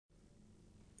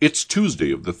It's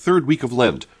Tuesday of the third week of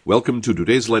Lent. Welcome to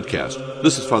today's LENTCAzT.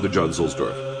 This is Father John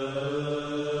Zulsdorf.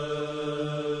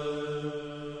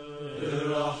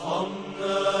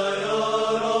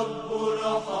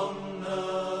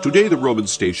 Today the Roman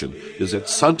station is at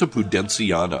Santa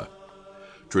Pudenziana.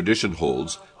 Tradition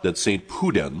holds that St.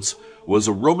 Pudens was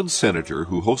a Roman senator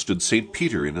who hosted St.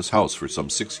 Peter in his house for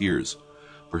some 6 years.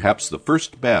 Perhaps the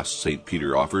first Mass St.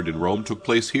 Peter offered in Rome took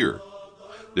place here.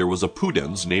 There was a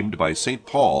Pudens named by St.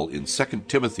 Paul in 2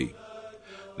 Timothy.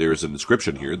 There is an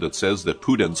inscription here that says that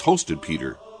Pudens hosted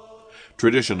Peter.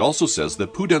 Tradition also says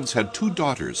that Pudens had 2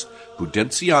 daughters,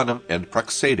 Pudenziana and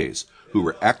Praxedes, who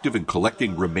were active in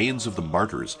collecting remains of the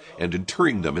martyrs and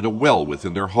interring them in a well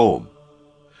within their home.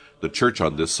 The church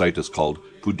on this site is called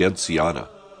Pudenziana.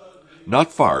 Not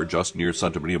far, just near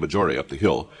Santa Maria Maggiore up the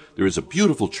hill, there is a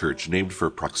beautiful church named for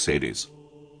Praxedes.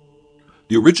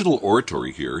 The original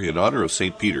oratory here, in honor of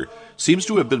St. Peter, seems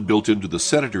to have been built into the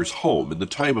senator's home in the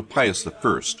time of Pius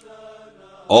I.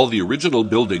 All the original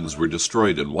buildings were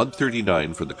destroyed in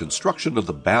 139 for the construction of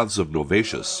the Baths of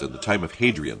Novatius in the time of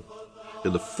Hadrian.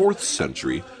 In the 4th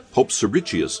century, Pope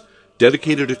Siricius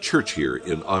dedicated a church here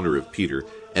in honor of Peter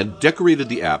and decorated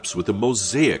the apse with a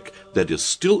mosaic that is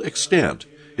still extant.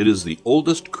 It is the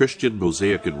oldest Christian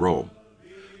mosaic in Rome.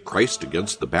 Christ,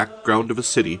 against the background of a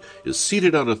city, is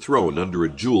seated on a throne under a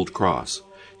jeweled cross.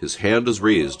 His hand is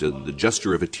raised in the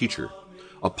gesture of a teacher.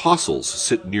 Apostles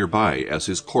sit nearby as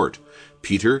his court,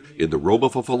 Peter in the robe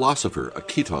of a philosopher, a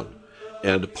chiton,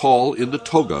 and Paul in the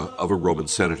toga of a Roman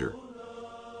senator.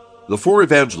 The 4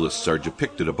 evangelists are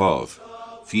depicted above.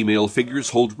 Female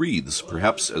figures hold wreaths,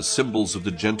 perhaps as symbols of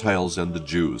the Gentiles and the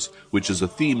Jews, which is a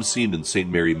theme seen in St.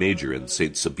 Mary Major and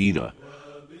St. Sabina.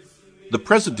 The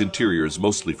present interior is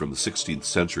mostly from the 16th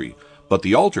century, but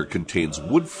the altar contains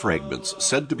wood fragments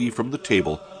said to be from the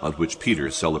table on which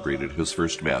Peter celebrated his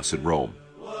first Mass in Rome.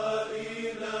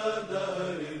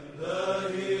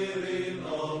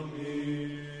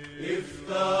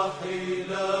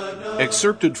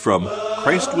 Excerpted from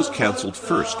Christ Was Cancelled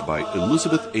First by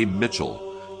Elizabeth A.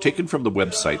 Mitchell, taken from the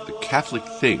website The Catholic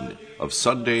Thing of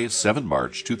Sunday, 7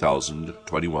 March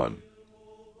 2021.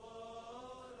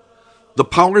 The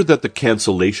power that the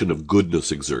cancellation of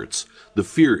goodness exerts, the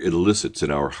fear it elicits in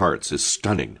our hearts, is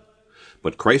stunning.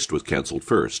 But Christ was cancelled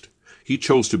first. He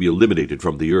chose to be eliminated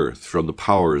from the earth, from the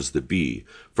powers that be,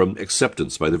 from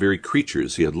acceptance by the very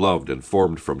creatures he had loved and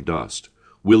formed from dust,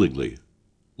 willingly,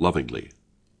 lovingly,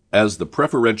 as the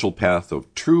preferential path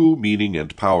of true meaning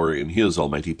and power in his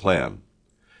almighty plan.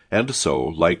 And so,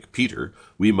 like Peter,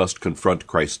 we must confront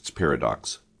Christ's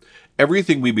paradox.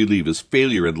 Everything we believe is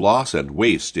failure and loss and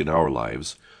waste in our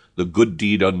lives, the good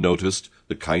deed unnoticed,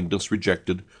 the kindness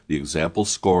rejected, the example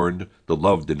scorned, the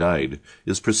love denied,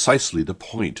 is precisely the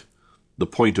point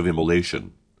of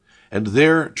immolation. And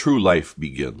there true life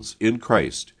begins, in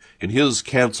Christ, in his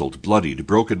cancelled, bloodied,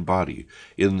 broken body,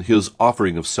 in his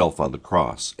offering of self on the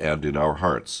cross, and in our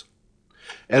hearts.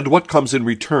 And what comes in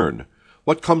return?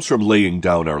 What comes from laying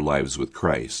down our lives with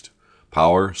Christ?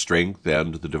 Power, strength,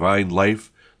 and the divine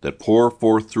life that pour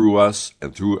forth through us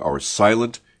and through our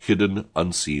silent, hidden,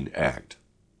 unseen act.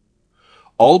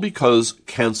 All because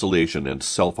cancellation and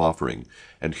self-offering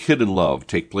and hidden love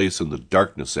take place in the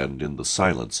darkness and in the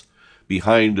silence,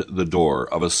 behind the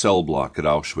door of a cell block at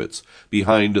Auschwitz,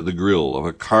 behind the grill of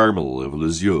a Carmel of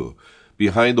Lisieux,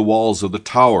 behind the walls of the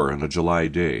tower on a July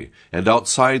day, and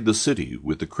outside the city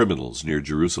with the criminals near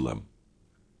Jerusalem.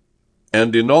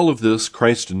 And in all of this,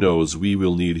 Christ knows we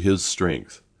will need his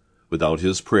strength. Without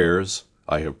his prayers,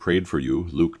 I have prayed for you,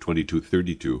 Luke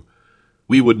 22:32,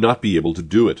 we would not be able to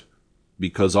do it,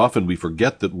 because often we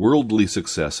forget that worldly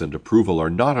success and approval are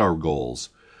not our goals.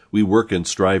 We work and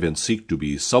strive and seek to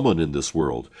be someone in this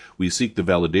world. We seek the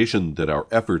validation that our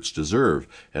efforts deserve,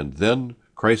 and then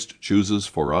Christ chooses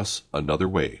for us another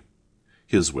way,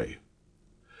 his way.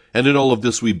 And in all of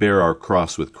this we bear our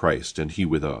cross with Christ, and he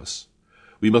with us.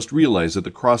 We must realize that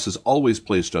the cross is always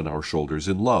placed on our shoulders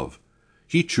in love.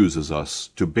 He chooses us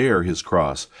to bear his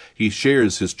cross. He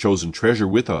shares his chosen treasure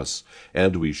with us,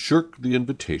 and we shirk the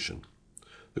invitation.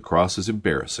 The cross is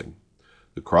embarrassing.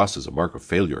 The cross is a mark of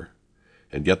failure.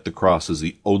 And yet the cross is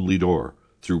the only door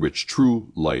through which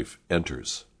true life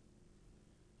enters.